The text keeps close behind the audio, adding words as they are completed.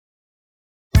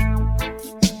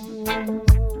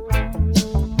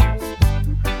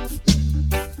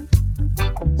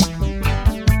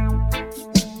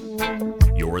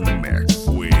You're in the mix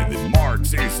with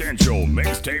Mark's Essential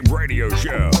Mixtape Radio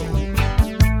Show.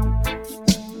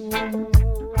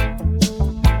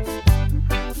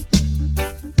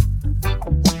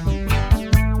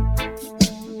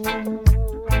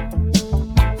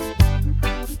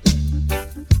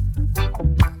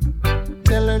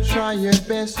 Tell her try your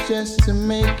best just to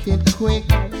make it quick.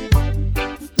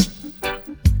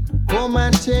 Come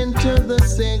and tend to the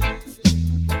sick.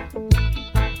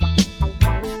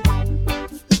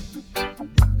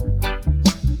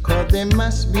 There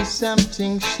must be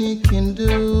something she can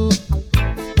do.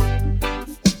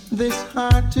 This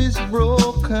heart is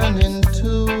broken in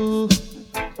two.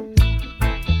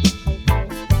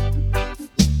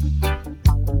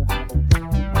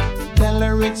 Tell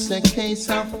her it's a case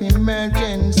of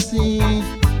emergency.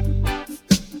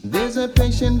 There's a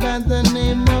patient by the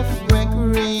name of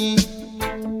Gregory.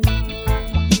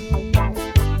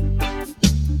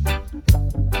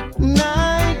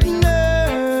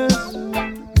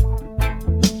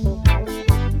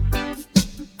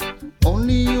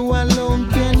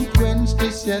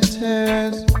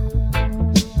 Tears.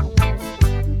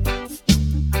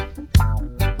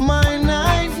 My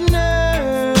night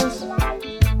nurse.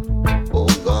 Oh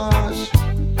gosh.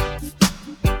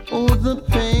 Oh, the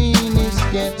pain is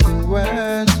getting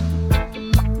worse.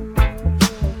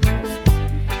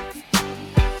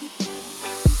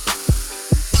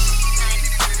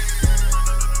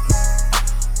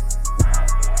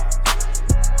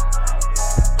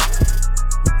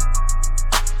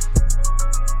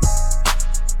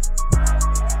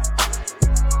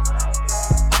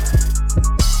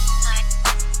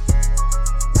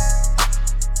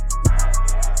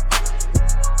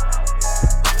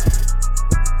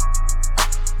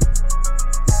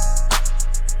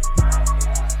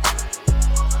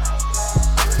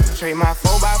 Trade my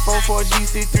 4x4 for a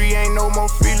GC3, ain't no more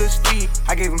free little ski.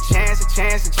 I gave him chance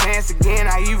again,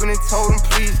 I even told him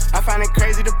please. I find it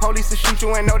crazy the police will shoot you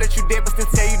and know that you dead but still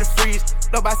tell you to freeze.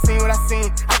 Look, I seen what I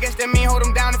seen, I guess that mean hold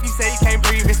him down if he say he can't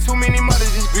breathe. It's too many mothers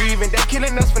just grieving, they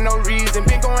killing us for no reason.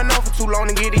 Been going on for too long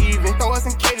to get even. Throw us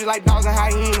in cages like dogs and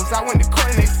hyenas. I went to court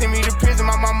and they sent me to prison,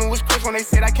 my mama was crushed when they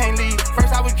said I can't leave.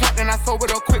 First I was drunk and I sobered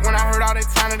up quick when I heard all that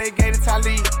time that they gave to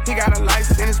Talib. He got a life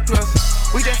sentence plus.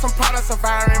 We just some products of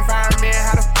our environment,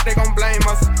 how the f they gon' blame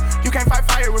us? You can't fight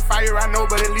fire with fire, I know,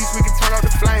 but at least we can turn off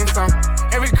the flames some.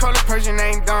 Every color person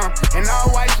ain't dumb, and all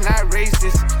white's not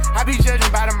racist. I be judging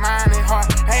by the mind and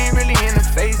heart, I ain't really in the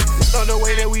faces. So the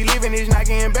way that we living is not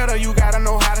getting better, you gotta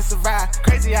know how to survive.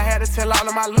 Crazy, I had to tell all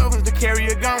of my loved ones to carry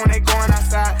a gun when they going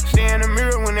outside. Stay in the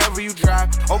mirror whenever you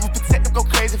drive, overprotective, go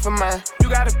crazy for mine.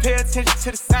 You gotta pay attention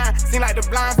to the sign, seem like the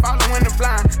blind following the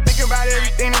blind. Think about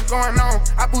everything that's going on,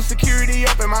 I boost security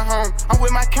up in my home. I'm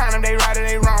with my kind of, they right or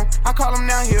they wrong. I call him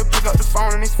now, he'll pick up the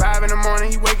phone and it's 5 in the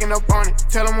morning, he waking up on it.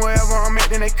 Tell him wherever I'm at,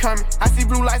 then they coming. I see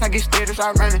blue lights, I get scared to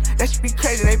start running. That should be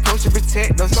crazy, they supposed to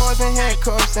protect us. Swords and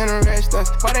handcuffs and arrest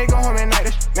us. Why they go home at night,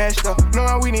 that's messed up.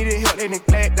 Knowing we needed help, they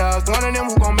neglect us. One of them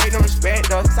who gon' make them respect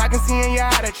us. I can see in your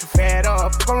eye that you fed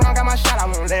up. Go wrong, got my shot, I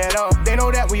won't let up. They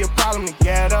know that we a problem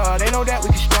together. They know that we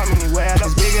can storm anywhere.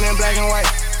 It's bigger than black and white.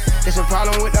 It's a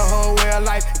problem with the whole way of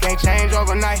life. Can't change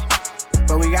overnight.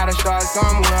 But we gotta start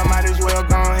somewhere, might as well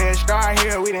go ahead, start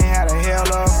here. We done had a hell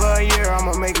of a year,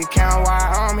 I'ma make it count while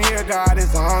I'm here. God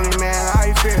is the only man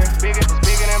I fear. It's bigger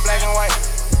than black and white.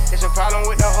 It's a problem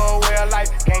with the whole way of life,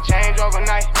 can't change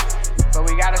overnight. But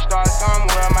we gotta start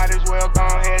somewhere, might as well go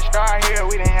ahead, start here.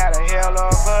 We done had a hell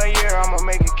of a year, I'ma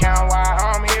make it count while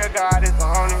I'm here. God is the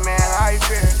only man I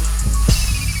fear.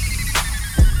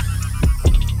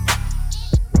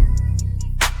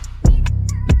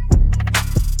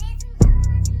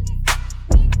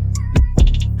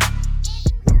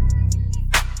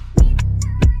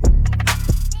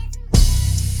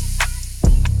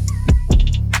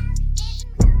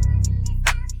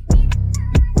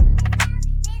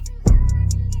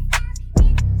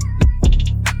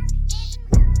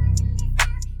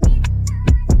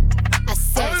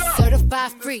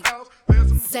 Free,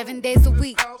 7 days a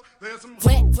week.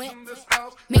 Wet,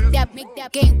 make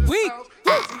that game weak.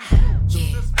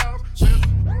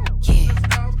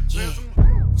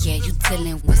 Yeah, you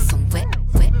dealing with some wet.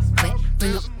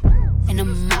 Bring up and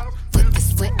I'm out for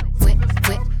this wet.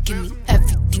 Give me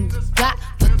everything you got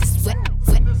for this wet.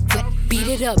 Beat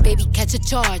it up, baby, catch a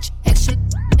charge. Extra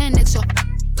and extra.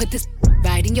 Put this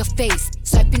right in your face.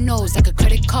 Swipe your nose like a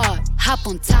credit card. Hop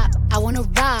on top, I wanna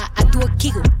ride. I do a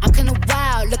giggle, I'm kinda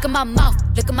wild. Look at my mouth,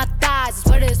 look at my thighs. eyes.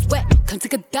 Whether it's wet, come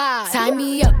take a dive. Tie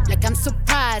me up like I'm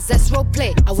surprised. That's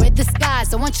roleplay. I wear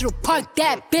disguise. I want you to park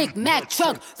that Big Mac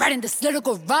truck right in this little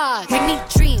garage. Make me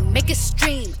dream, make it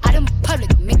stream. Out in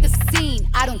public, make the scene.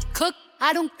 I don't cook,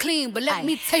 I don't clean, but let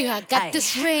me tell you, I got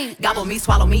this ring. Gobble me,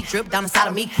 swallow me, drip down inside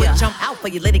of me. Quick jump out for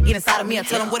you, let it get inside of me. I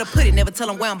tell them where to put it, never tell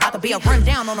them where I'm about to be. I run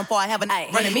down on them before I have a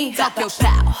night running me. Talk your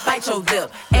pal, bite your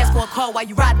lip. Ask for a call while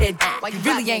you ride that. While you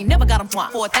really ain't never got him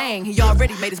for a thing. He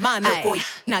already made his mind up for you.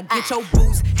 Now get your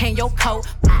boots, hang your coat.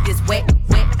 This wet,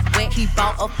 wet, wet. He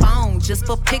bought a phone just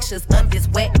for pictures of this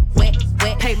wet, wet,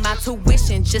 wet. Pay my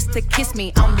tuition just to kiss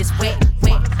me on this wet,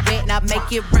 wet, wet. Now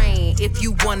make it rain if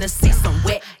you wanna see some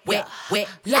wet, wet, wet.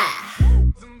 Yeah,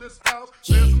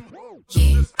 yeah,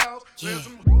 yeah, yeah.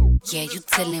 Yeah, you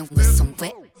dealing with some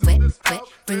wet, wet, wet.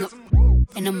 Bring up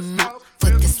and I'm out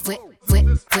for this wet, wet,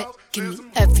 wet. Give me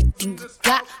everything you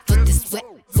got for this wet,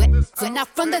 wet, wet. Now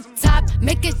from the top,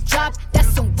 make it drop. That's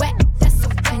some wet, that's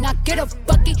some wet. Now get a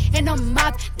bucket and a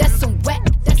mop. That's some wet,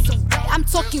 that's some wet. I'm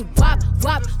talking wop,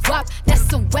 wop, wop. That's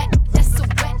some wet, that's some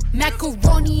wet.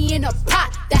 Macaroni in a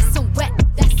pot. That's some wet,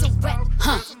 that's some wet.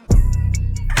 Huh.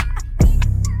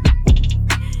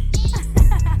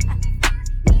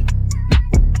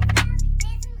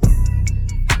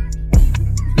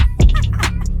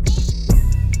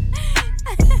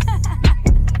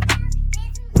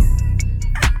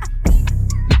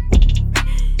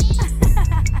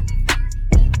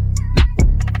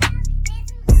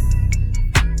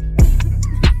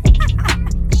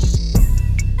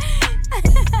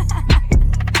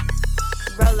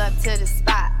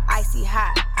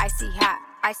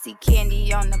 I see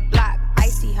candy on the block,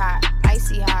 icy hot,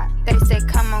 icy hot. They say,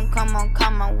 come on, come on,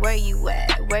 come on, where you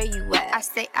at, where you at? I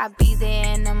say, I'll be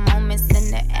there in a moment,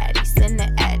 send the addy, send the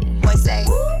addy. Boys say,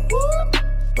 whoop, whoop.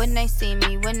 When they see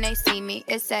me,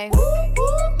 it say, whoop,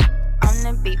 whoop. On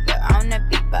the beeper, ah.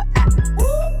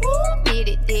 Whoop, whoop.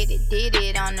 Did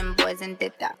it on them boys and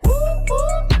did that. Whoop,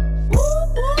 whoop,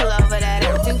 whoop. Pull over that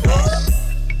up too fast.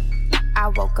 I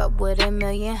woke up with $1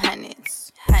 million hundreds.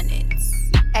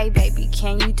 Hey baby,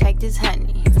 can you take this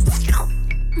honey?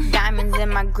 Diamonds in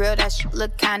my grill, that shit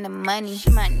look kinda money.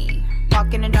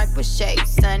 Walk in the dark with shades,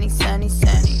 sunny.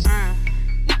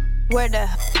 Where the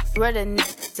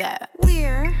niggas at?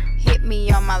 Where? Hit me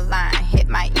on my line, hit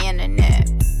my internet.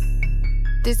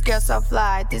 This girl so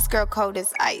fly, this girl cold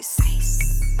as ice.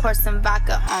 Pour some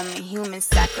vodka on me, human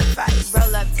sacrifice.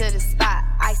 Roll up to the spot,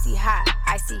 icy hot.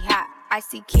 I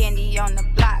see candy on the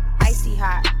block, icy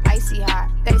hot.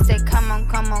 They say, come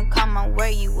on, where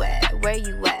you at, where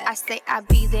you at? I say, I'll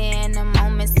be there in a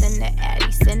moment, send the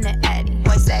addy.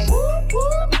 Boys say, whoop,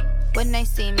 whoop. When they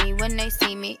see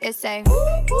me, it say,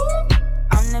 whoop, whoop.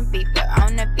 On the beeper,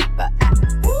 ah.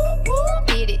 Whoop, whoop.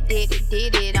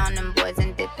 Did it on them boys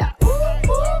and did that. Whoop,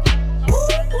 whoop.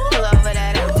 Pull over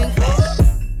that up too fast.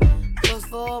 Goes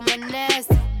for all my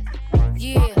nasty,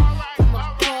 yeah, from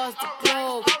across the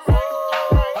globe.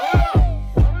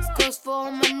 This goes for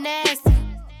all my nasty,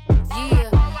 yeah,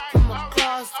 from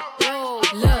across the globe.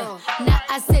 Look, now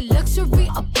I say luxury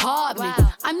apartment.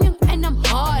 Wow. I'm young and I'm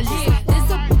heartless.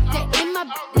 There's a that in my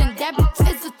and that bitch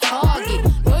is a target.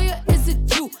 Lawyer is a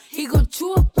Jew, he gon'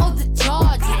 chew up all the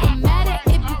charges. No matter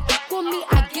if you fuck with me,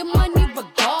 I get money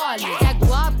regardless. That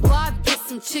guap, get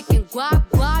some chicken.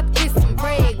 Guap, get some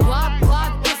bread.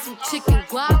 Guap, get some chicken.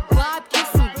 Guap, get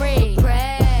some bread.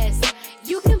 Press,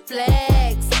 you can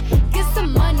flex, get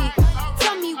some money.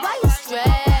 Tell me why you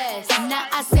stressed. Now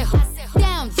I say,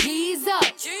 down, G's up.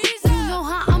 You know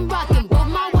how I'm rocking, but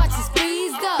my watch is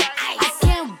freezed up. I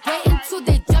can't wait until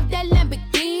they drop that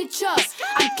Lamborghini truck.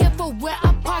 I'm careful where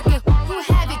I park it. Who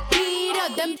have it beat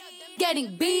up? Them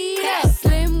getting beat up.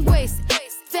 Slim waist,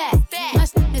 fat. My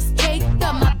shit is caked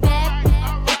up. My bad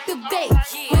activate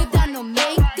without no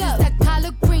makeup. That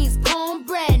collard greens,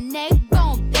 cornbread, neck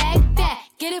bone, back fat.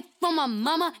 Get it from my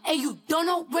mama, and you don't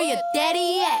know where your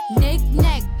daddy at.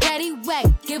 Knick-knack, patty whack,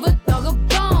 give a dog a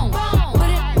bone. Put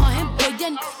it on him, boy,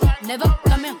 you never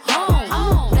coming home.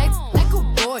 I'm flex like a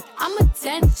boy, I'm a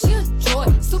 10, she a joy.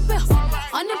 Super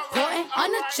unimportant,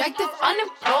 unattractive,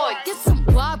 unemployed. Get some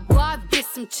guap, get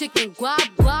some chicken.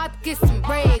 Guap, get some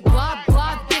bread.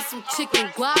 Guap, get some chicken.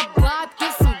 Guap,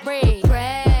 get some bread.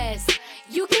 Press,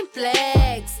 you can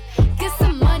flex, get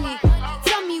some money.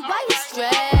 Tell me why you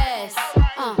stressed.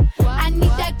 I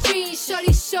need that green,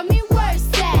 shorty, show me where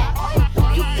it's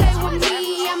at. You play with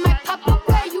me, I might pop up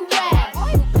where you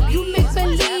at. You make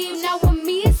believe, now with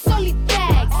me it's only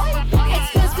tax.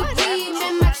 Expensive weed,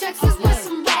 man, my checks is worth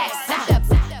some racks. Pop that,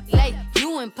 like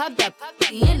you and pop that,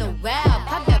 in a while.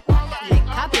 Pop that, like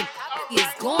pop it,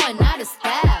 it's going out of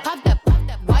style. Pop that,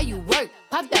 while you work.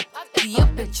 Pop that, be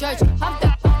up in church. Pop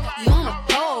that, you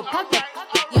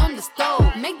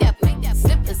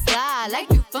like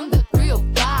you from the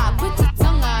 305. Put your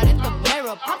tongue out in the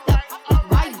mirror, pop that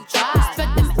while you drive.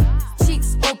 Spread them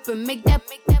cheeks open, make that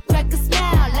cracker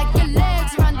smile. Like your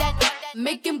legs around that,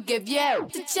 make him give you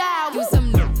the child. Do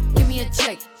some give me a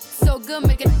check, so good,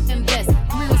 make it invest.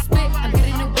 Give me a little spit, I'm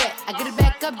getting it wet. I get it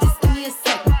back up, just give me a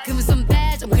sec. Give me some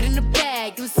badge, I'm getting the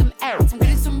bag. Give me some arrows, I'm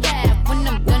getting some rap. When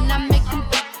I'm done, I make them,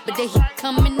 but they keep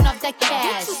coming off that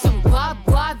cash. Get you some guap,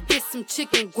 guap, get some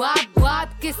chicken, guap,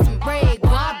 guap, get some bread,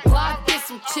 guap, guap, get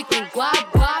some chicken,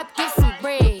 guap, guap, get some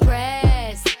bread.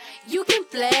 Press, you can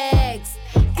flex,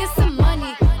 get some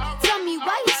money. Tell me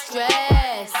why you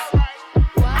stress.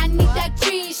 I need that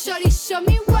green, shorty, show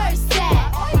me where it's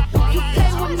at. You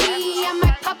play with me, I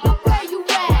might pop up where you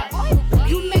at.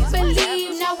 You make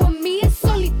believe, now with me it's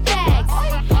only facts.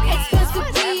 Expensive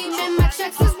weed, man, my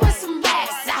checks is worth some racks.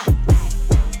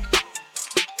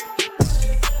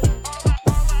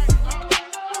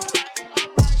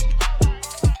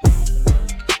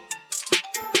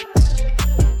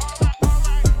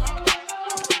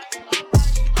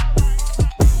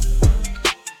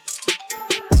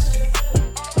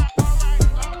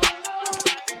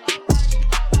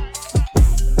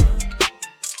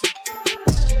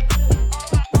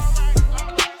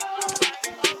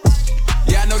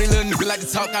 Like to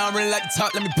talk, I don't really like to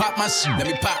talk. Let me pop my shit. Let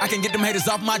me pop. I can get them haters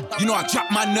off my. You know I drop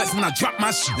my nuts when I drop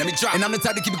my shit. Let me drop. And I'm the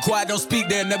type to keep it quiet, don't speak.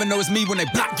 They'll never know it's me when they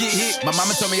block get hit. My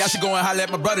mama told me I should go and holler at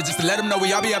my brother just to let him know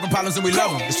we all be having problems and we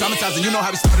love him. It's traumatizing, you know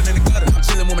how we started in the gutter. I'm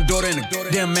chilling with my daughter in the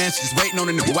damn man, she just waiting on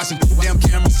the nigga. Watching damn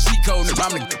cameras, she cold, nigga.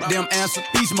 I'm the damn answer,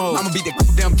 beast mode. I'ma beat that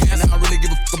damn can. I don't really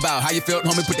give a fuck about how you felt,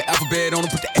 homie. Put the alphabet on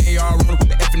him, put the AR on him, put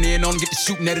the F and N on him, get the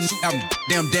shooting at him. I'm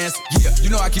damn dancing. Yeah,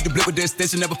 you know I keep the blip with the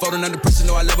extension, never folding under pressure.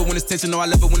 No, I love it when it's tension. No, I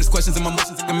love it when it's questions and my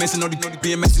emotions I can mention. No, they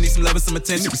being mentioned, need some love and some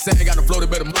attention. You be saying I got no flow, they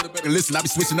better and listen. I be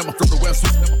switching up my flow the way I'm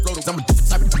switching up my flow. I'm a different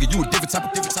type of nigga, you a different type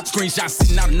of screenshot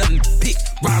sitting out another pick.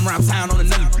 Riding around town on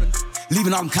another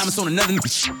leaving all them comments on another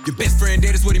nigga. Your best friend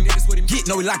dead is what he get.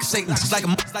 No, he like a shake, just like a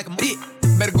hit.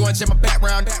 Better go and check my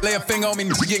background. Lay a finger on me,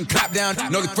 niggas getting clapped down.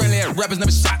 Know the friendly ass rappers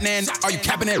never shot, man. Are you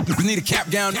capping that? You need a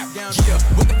cap gown. Yeah,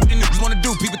 what the niggas wanna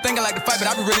do? People think I like to fight, but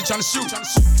I be really trying to shoot.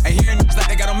 Ain't hearing niggas like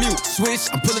they got on mute.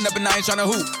 Switch, I'm pulling up and I ain't trying to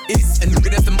hoop. It's a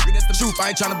nigga, that's the truth. I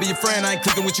ain't trying to be your friend, I ain't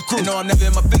clicking with your crew. You know I'm never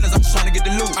in my business, I'm just trying to get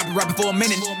the loot. I be rapping for a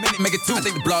minute, make it two. I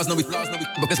think the blogs know we,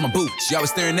 but that's my boo. She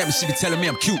always staring at me, she be telling me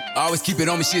I'm cute. I always keep it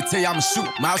on me, she'll tell you I'm a shoot.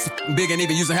 My house is big, ain't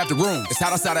even using half the room. It's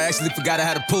hot outside, I actually forgot I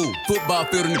had a pool. Football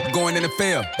field, a nigga going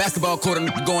NFL. Basketball court, a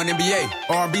nigga going NBA.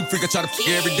 R&B freak, I try to fuck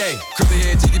every day. Cripple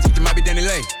head, jiggy, might be Danny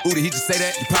Lay. Ooh, did he just say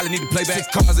that? You probably need to play back. 6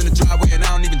 cars in the driveway and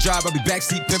I don't even drive. I'll be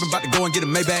backseat pimping, about to go and get a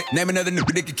Maybach. Name another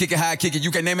nigga that can kick it how I kick it.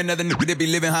 You can't name another nigga that be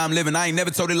living how I'm living. I ain't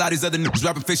never told a lot of these other niggas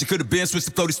rapping fiction. Could've been switched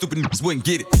to flow, these stupid niggas wouldn't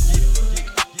get it.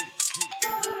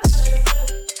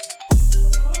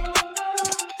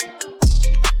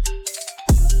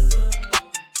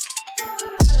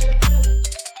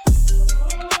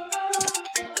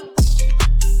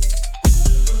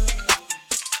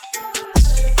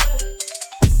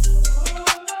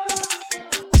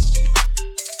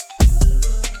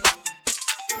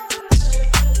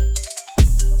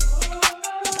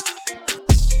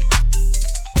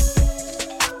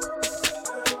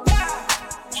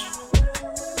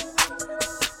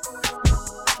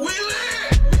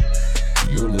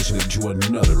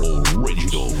 Another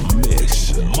original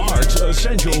mix. Mark's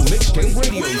Essential Mixtape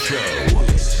Radio Show.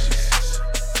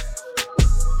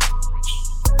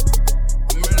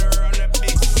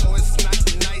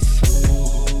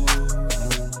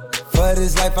 For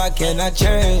this life I cannot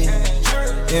change.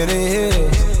 In the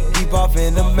hills, deep off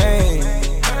in the main.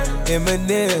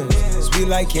 Eminem, sweet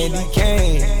like candy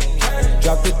cane.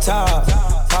 Drop the top,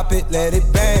 pop it, let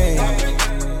it bang.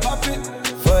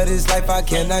 For this life I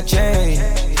cannot change.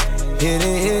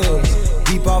 Hidden hills,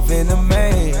 deep off in the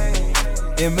main.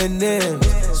 Eminem,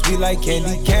 sweet like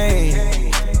candy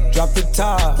cane. Drop the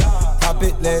top, pop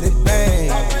it, let it bang.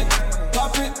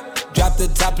 Drop the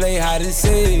top, play hide and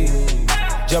seek.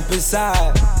 Jump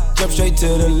inside, jump straight to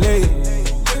the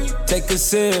lake. Take a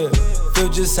sip, feel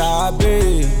just how I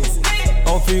be.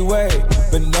 On freeway,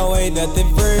 but no, ain't nothing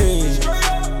free.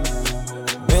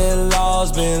 Been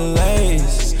lost, been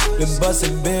lanes. Been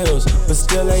busting bills, but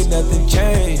still ain't nothing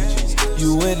changed.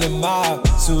 You in the mob,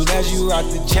 soon as you rock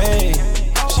the chain.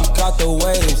 She caught the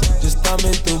waves, just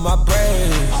thumbing through my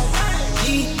brain.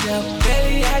 Eat up,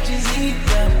 baby, I just eat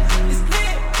up.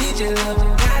 Need your love,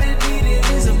 gotta need it,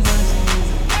 it's a must.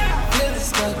 Feel the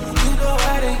stuff, you know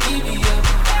how to keep me up.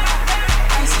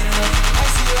 I see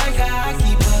like how I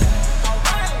keep up.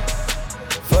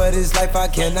 For this life I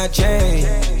cannot change.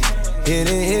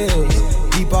 Hidden hills,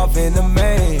 deep off in the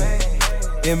main.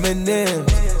 Eminem,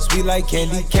 sweet like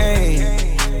candy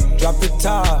cane. Drop the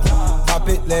top, pop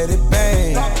it, let it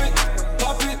bang.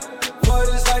 Pop it, for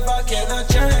this life I cannot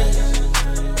change.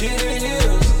 Hidden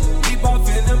hills, deep off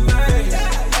in the main.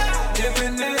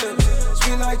 Dipping lips,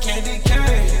 sweet like candy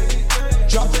cane.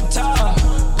 Drop the top,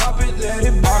 pop it, let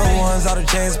it bang. All the ones, all the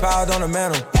chains piled on the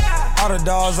mantle. All the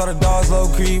dogs, low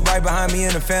creep right behind me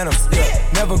in the phantom. Yeah,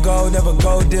 never go,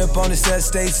 dip on the set,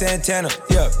 stay Santana.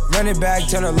 Yeah, run it back,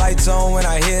 turn the lights on when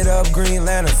I hit up Green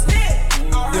Lantern.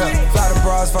 Yeah, fly the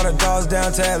bras, fly the dogs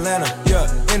down to Atlanta.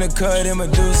 Yeah, in the cut in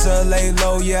Medusa, lay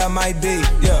low, yeah, I might be.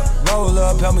 Yeah, roll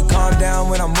up, help me calm down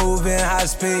when I'm moving high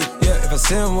speed. Yeah, if I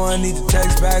send one, need to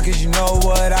text back, cause you know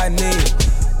what I need.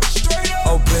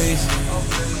 Oh please,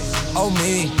 oh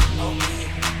me,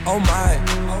 oh my.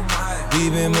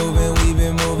 We've been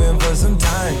moving for some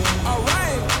time.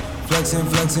 Alright.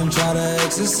 Flexing, try to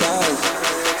exercise.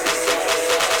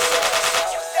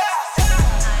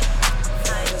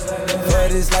 For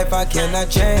this life I cannot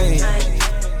change.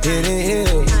 Hidden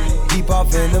hills, deep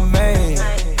off in the main.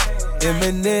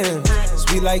 Eminem,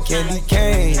 sweet like candy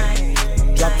cane.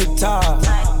 Drop the top,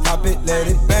 pop it, let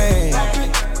it bang. Pop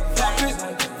it,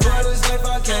 for this life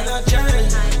I cannot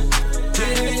change.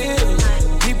 Hidden hills,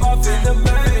 deep off in the main.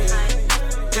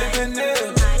 Living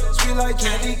it, sweet like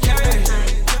candy cane.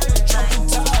 Drop the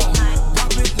top,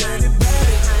 pop it, let it bang.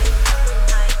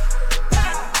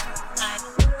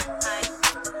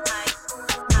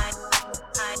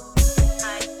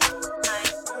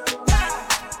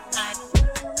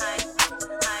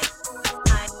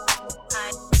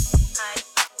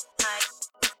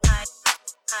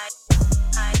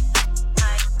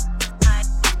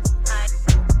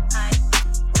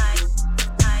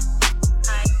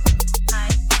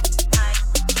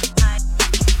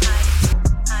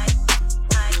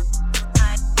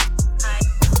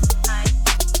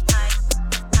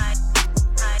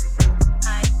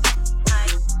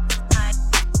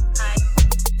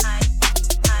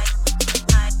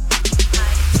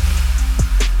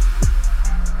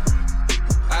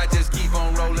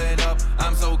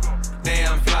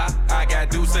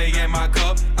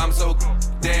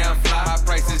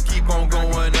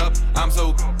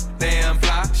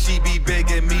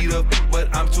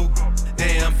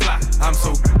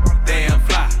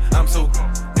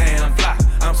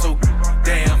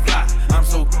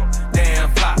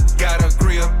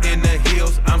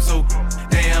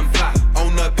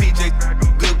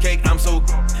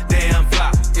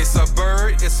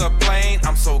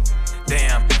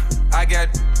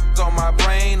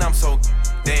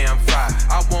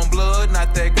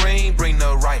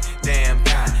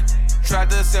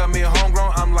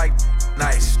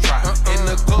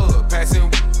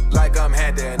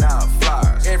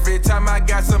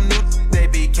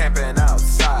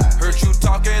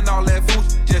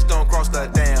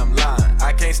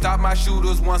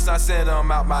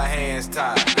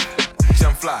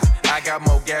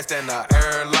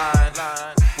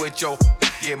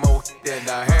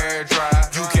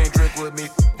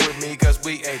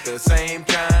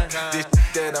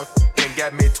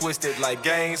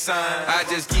 I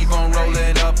just keep on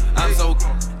rolling up. I'm so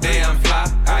damn fly.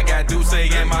 I got Douce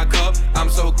in my cup. I'm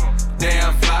so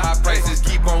damn fly. My prices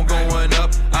keep on going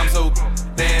up. I'm so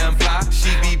damn fly.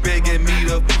 She be begging me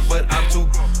to, but I'm too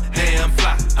damn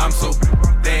fly. I'm so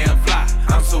damn fly.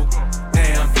 I'm so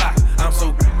damn fly. I'm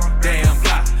so damn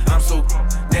fly. I'm so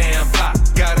damn fly.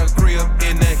 Got a crib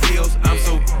in the hills. I'm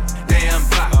so damn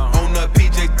fly. On the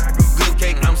PJ good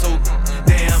cake. I'm so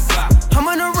damn fly. I'm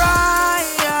on a ride.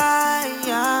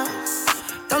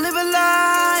 Don't live a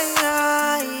lie,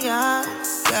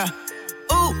 yeah.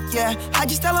 Ooh, yeah. I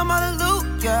just tell him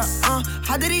hallelujah.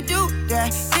 How did he do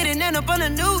that? Didn't end up on the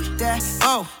news, that.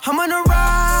 Oh, I'm on a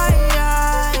ride,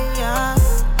 yeah.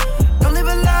 Don't live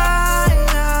a lie,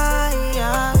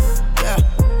 yeah.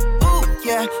 Ooh,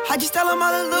 yeah. I just tell him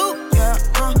hallelujah.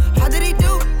 How did he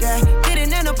do that?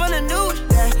 Didn't end up on the news,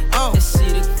 that. Oh, the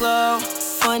city glow.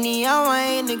 Funny how I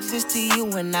ain't exist to you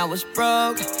when I was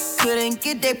broke. Couldn't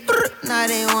get that now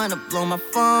they wanna blow my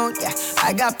phone, yeah.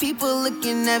 I got people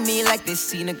looking at me like they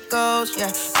seen a ghost,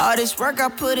 yeah. All this work I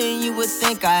put in, you would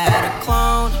think I had a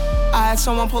clone. I had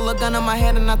someone pull a gun on my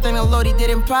head and I think the Lodi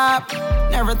didn't pop.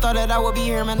 Never thought that I would be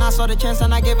here, man. I saw the chance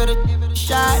and I gave it a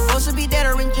shot. Supposed to be dead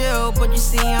or in jail, but you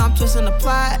see I'm twisting the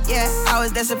plot, yeah. I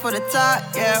was destined for the top,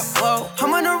 yeah, whoa.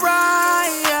 I'm on a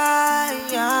ride,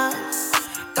 yeah.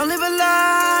 Don't live a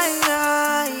lie,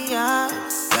 yeah.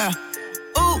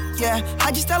 Ooh, yeah.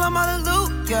 I just tell him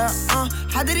hallelujah.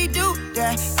 How did he do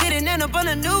that? Didn't end up on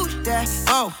the news, that.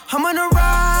 Oh, I'm on a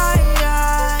ride,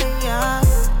 yeah.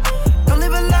 Don't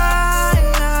live a lie,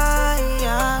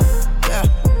 yeah.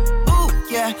 Ooh,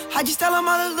 yeah. Yeah, I just tell him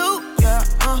all the loot. Yeah,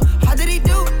 how did he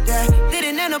do that?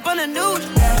 Didn't end up on the news.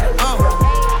 Yeah,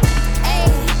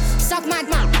 Ayy, suck my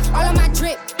dick, all of my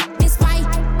drip. It's white,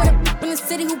 with a in the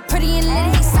city who pretty and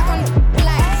lit. He suck on the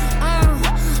like,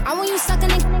 I want you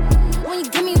sucking it when you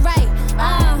give me right.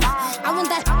 I want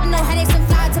that no headaches and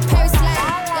fly to Paris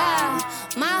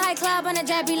like. My high club on a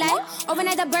jet be like,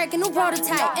 overnight the Birkin, new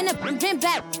prototype, and the pin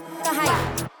back the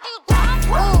hype.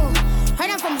 Ooh,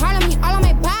 heard I'm from Harlem, he all on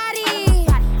my body.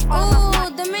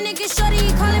 Ooh, Dominican shorty,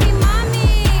 he calling me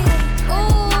mommy.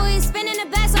 Ooh, he's spinning the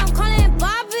back, so I'm calling him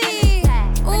Bobby.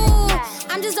 Ooh,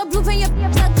 I'm just a blueprint, you're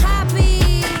a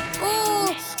copy.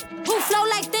 Ooh, who flow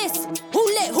like this? Who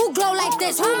lit? Who glow like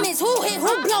this? Who miss? Who hit?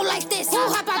 Who blow like this? Who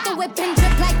hop out the whip and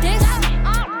drip like this?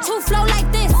 Who flow like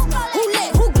this? Who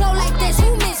lit? Who glow like this?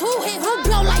 Who miss? Who hit? Who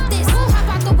blow like this? Who hop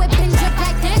out the whip and drip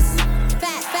like this?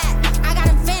 Fat, I got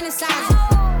him fantasizing.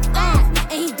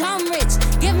 And he dumb rich,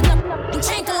 giving up and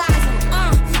tranquilize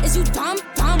him. Is you dumb?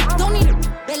 Don't need it,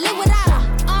 they live without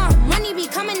him. Money be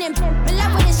coming in, but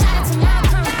love with a shot at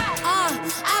tomorrow.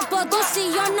 A poco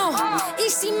si yo no, y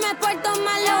si me porto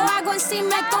mal lo hago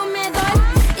encima el comedor.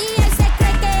 Y él se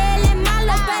cree que él es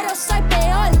malo, pero soy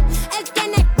peor. Él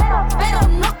tiene pero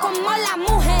no como la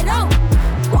mujerón.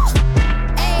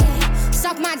 Ayy,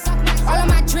 suck my all of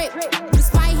my drip.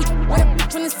 Despite he with a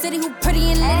bitch from the city who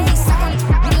pretty and lit. He suck on it,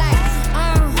 be like,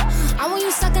 I want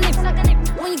you sucking it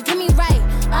when you give me right.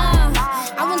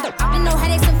 I want the no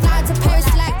headaches and fly to Paris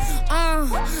like,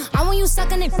 I want you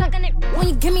sucking it when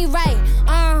you give me right.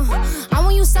 I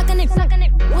want you sucking it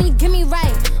when you give me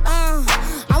right.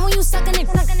 I want you sucking it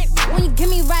when you give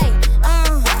me right.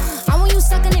 I want you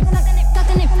sucking it.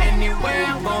 Anyway,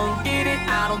 I'm gon' get it.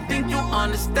 I don't think you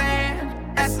understand.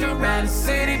 Ask around the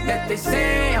city that they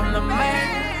say I'm the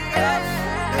man.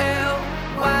 F-L-Y,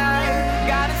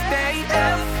 gotta stay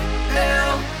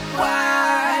F-L-Y.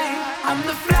 I'm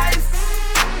the flyest.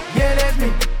 Yeah, that's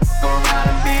me. Go around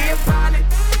and be a pilot.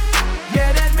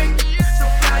 Yeah, that's me. So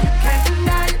fly you can't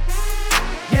deny it.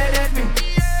 Yeah, that's me.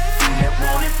 See that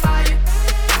wanted fire.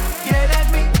 Yeah, that's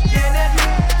me. Yeah, that's me.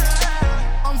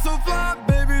 I'm so fly,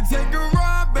 baby, take a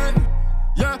ride, baby.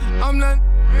 Yeah, I'm not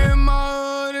in my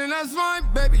hood, and that's fine,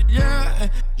 baby. Yeah,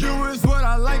 you is what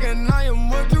I like, and I am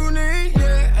what you need.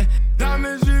 Yeah,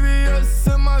 diamonds, GVS,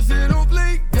 and my shit on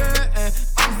fleek. Yeah,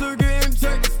 I'm still getting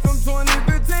checks from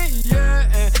 2015.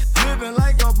 Yeah, living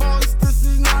like a boss, this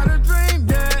is not a dream.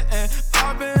 Yeah,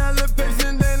 I've been hella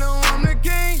patient, they know I'm the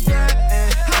king. Yeah,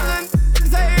 hella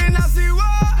niggas hating, I see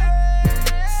why.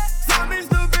 Tell me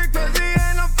stupid, cause he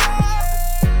ain't a fraud.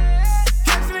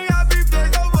 Catch me, I be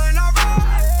blessed over and I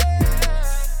ride.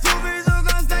 Two bees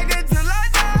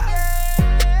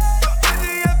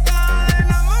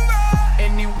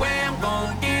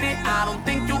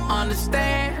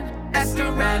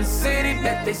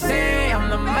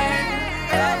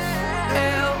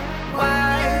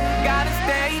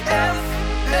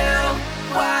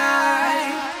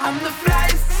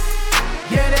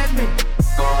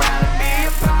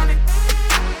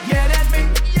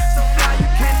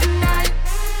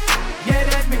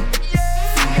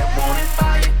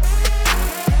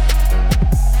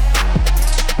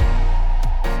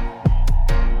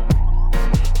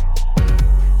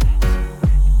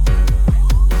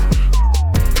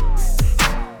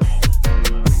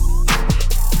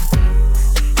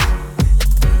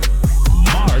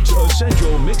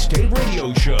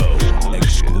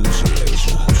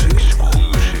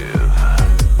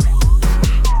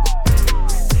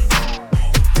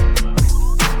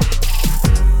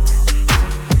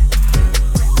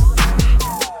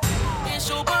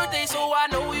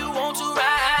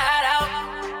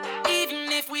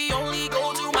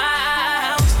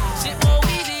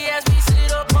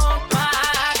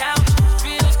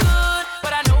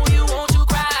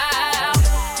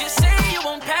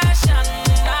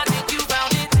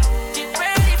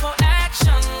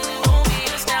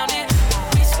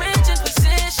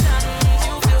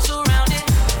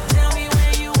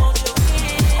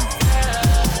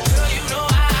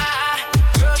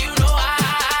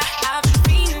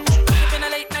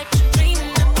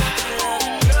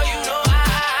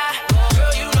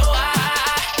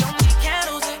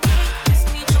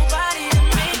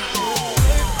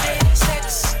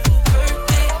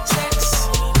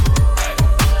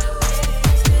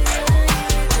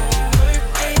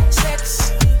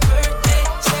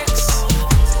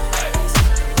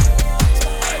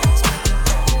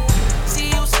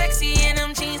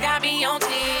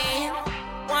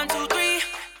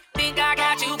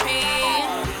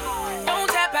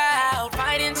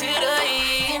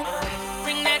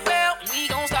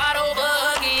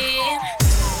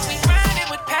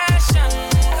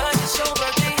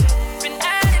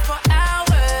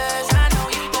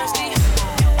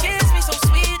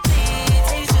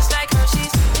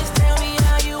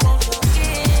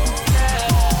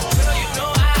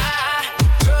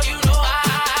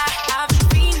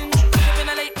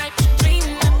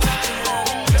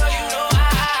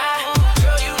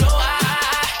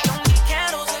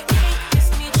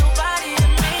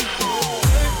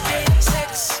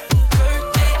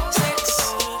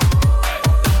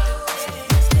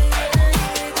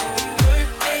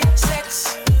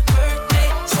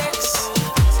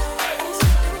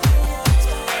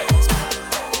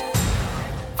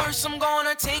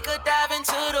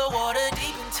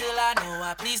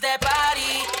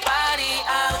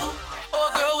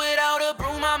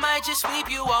just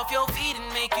sweep you off your feet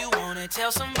and make you wanna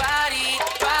tell somebody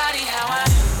how I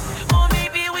am. Or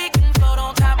maybe we can float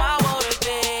on top my water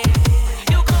bed.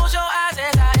 You close your eyes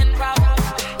as I improv.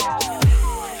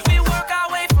 We work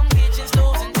our way from kitchen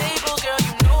stoves and tables, girl.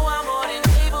 You know I'm more than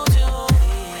able to.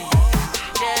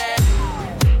 Yeah.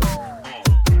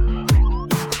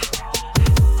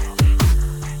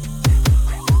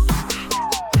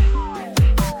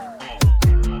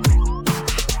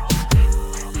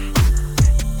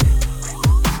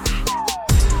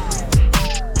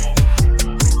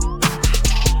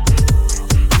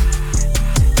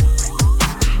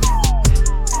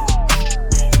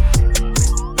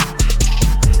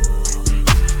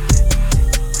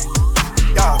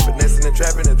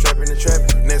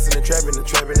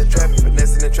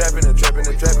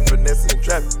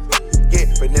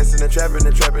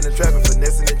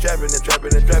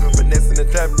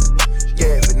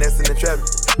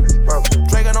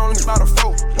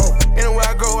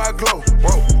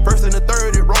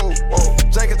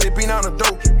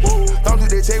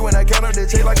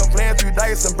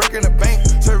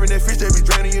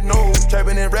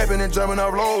 Jumping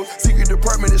off lows, secret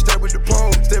department is step with the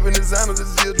pole. Stepping designer, this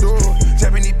is your door.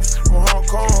 Tapping these from Hong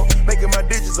Kong, making my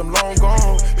digits, I'm long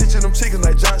gone. Pitching them chickens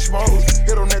like John Schmoes.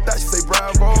 Hit on that thought, she say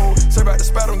bravo. Serve out the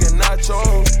spot, I'm getting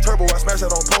nachos. Turbo, I smash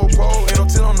out on Popo. Ain't no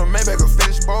 10 on the Maybach, a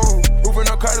fish bowl.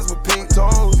 Moving on carters with pink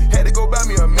toes. Had to go buy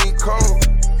me a mink coat.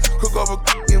 Cook over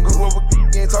and cook over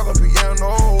and talking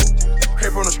piano.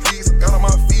 Came from the streets, got on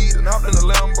my feet and hopped in the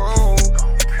Lambo.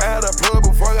 I had a plug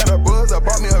before I got a buzz, I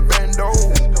bought me a bando.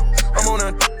 I'm on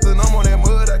that and I'm on that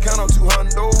mud, I count on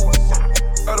 200.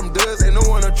 All them duds, ain't no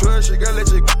one to trust, you gotta let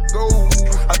you go.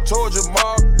 I told you,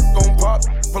 Mark, gon' pop,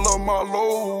 pull up my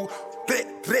low.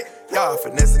 Y'all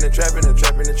finessing and trapping and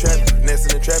trapping and trapping,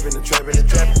 finessing and trapping and trapping and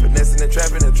trapping, finessing and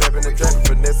trapping and trapping and trapping,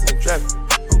 finessing and trapping.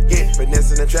 Yeah,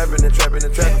 finessing and trapping and trapping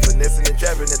and trapping, finessing and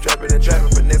trapping and trapping and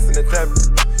trapping, finessing and trapping.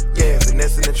 Yeah,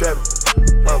 finessing and trapping.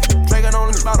 Drinking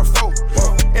on about a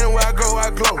 4. Anywhere I go,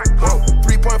 I glow.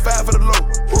 3.5 for the low.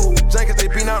 Jankers, they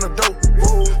beat on the dope.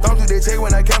 Don't do they take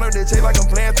when I count up, they take like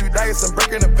I'm playing 3 dice. I'm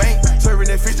breaking the bank.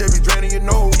 Serving that fish, they be draining your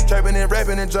nose. Trapping and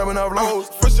rapping and jumping off lows.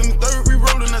 First and the third, we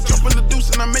rollin'. I jump in the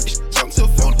deuce and I make this jump to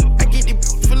a fold. I get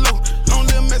these for low. Long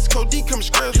little Mexico D come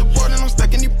square the board and I'm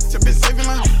stacking these. I've been saving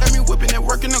line. Got me whipping and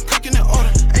working, I'm cooking in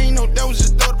order. Ain't no that was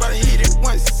just thought about it, hit it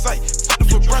once. Sight.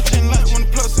 For brunch and lunch, when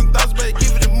the plus and thoughts, better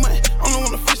give it a month. Only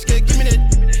want a fish scale, give me that.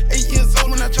 8 years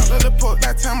old when I dropped out the port.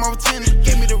 That time I was 10,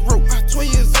 gave me the rope.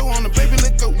 12 years old on the baby,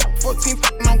 let go. 14,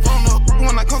 and I'm grown up.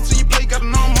 When I come to your play, gotta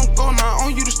know I'm going now.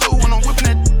 On you the stove when I'm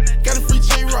whipping that. Got a free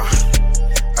J-Rock.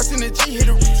 I seen the G hit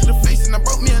her to the face, and I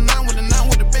brought me a 9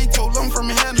 with a bay told. I'm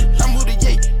from Manhattan. I moved to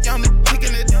Yate, young nigga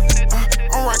picking it.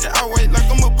 I'm rocking out white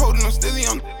like I'm a potent. I'm still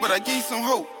young, but I gave some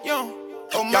hope. Yo.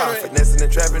 Oh, y'all finessing and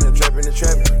trapping and trapping and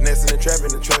trapping, finessing and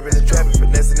trapping and trapping and trapping,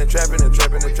 finessing and trapping and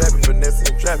trapping and trapping, finessing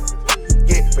and trapping.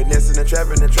 Yeah, finessing and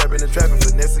trapping and trapping and trapping,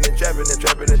 finessing and trapping and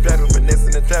trapping and trapping,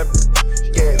 finessing and trapping.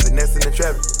 Yeah, finessing and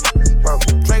trapping.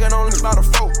 Drinking on about a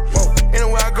 4.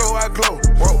 Anywhere I go, I glow.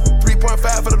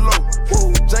 3.5 for the low.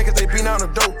 Jankers, they beat on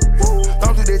the dope.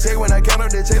 Don't do they take when I count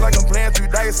up, they take like I'm playing 3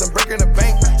 dice. I'm breaking the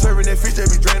bank. Serving that fish, they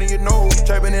be draining your nose.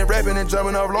 Trapping and rapping and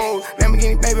jumping off lows.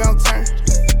 Lamborghini, baby, on turn.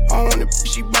 I don't want the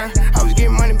she burn. I was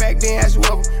getting money back then as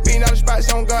well. $1 million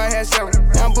spots on God had several.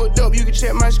 Now I'm booked up, you can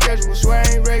check my schedule. Swear I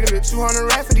ain't regular,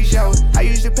 200 rap for these shows. I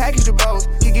used to package the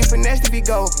bowls. He get finessed if he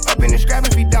go. Up in the scrap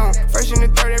if he don't. First and the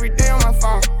third every day on my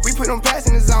phone. We put them packs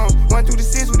in the zone. 1 through the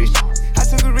 6 with this shit. I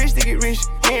took a risk to get rich.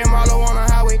 Me and Marlo on the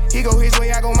highway. He go his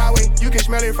way, I go my way. You can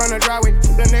smell it from the driveway.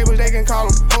 The neighbors, they can call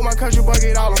him. Hold my country boy,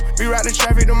 get all them. Reroute the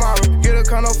traffic tomorrow. Get a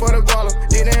condo for the guala.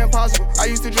 Did the impossible.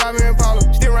 I used to drive in Impala.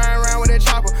 Still riding around with that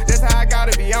chopper. That's how I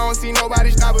gotta be. I don't see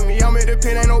nobody stopping me. I'm at the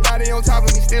pen, ain't nobody on top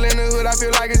of me. Still in the hood, I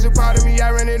feel like it's a part of me.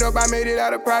 I ran it up, I made it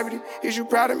out of poverty. Is you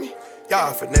proud of me?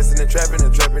 Y'all finessing and trapping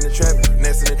and trapping and trapping,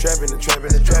 finessing and trapping and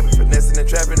trapping and trapping, finessing and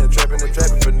trapping and trapping and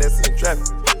trapping, finessing and trapping.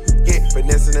 Yeah,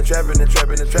 finessing and trapping and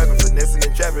trapping and trapping, finessing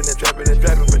and trapping and trapping and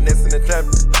trapping, finessing and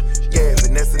trapping. Yeah,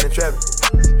 finessing and trapping.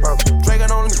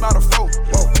 Drinking on about a 4.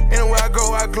 Anywhere I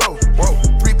go, I glow.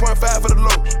 3.5 for the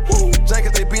low.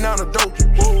 Jankers, they beat on the dope.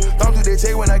 Don't do they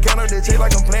take when I count up, they take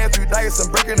like I'm playing 3 dice.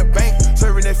 I'm breaking the bank.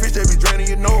 Serving that fish, they be draining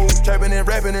your nose. Trapping and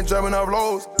rapping and jumping off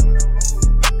lows.